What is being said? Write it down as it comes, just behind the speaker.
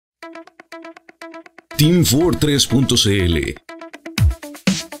Team4.3.cl.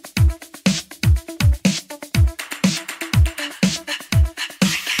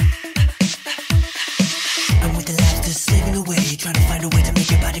 Trying to find a way to make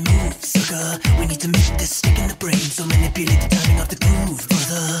your body move, sucker. We need to make this stick in the brain, so manipulate the timing of the groove,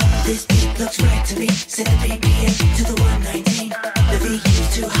 brother. This beat looks right to me. Set the BPM to the 119. The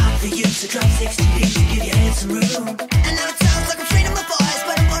VU's too hot for you, so drop 60 beats to give your head some room. And now it's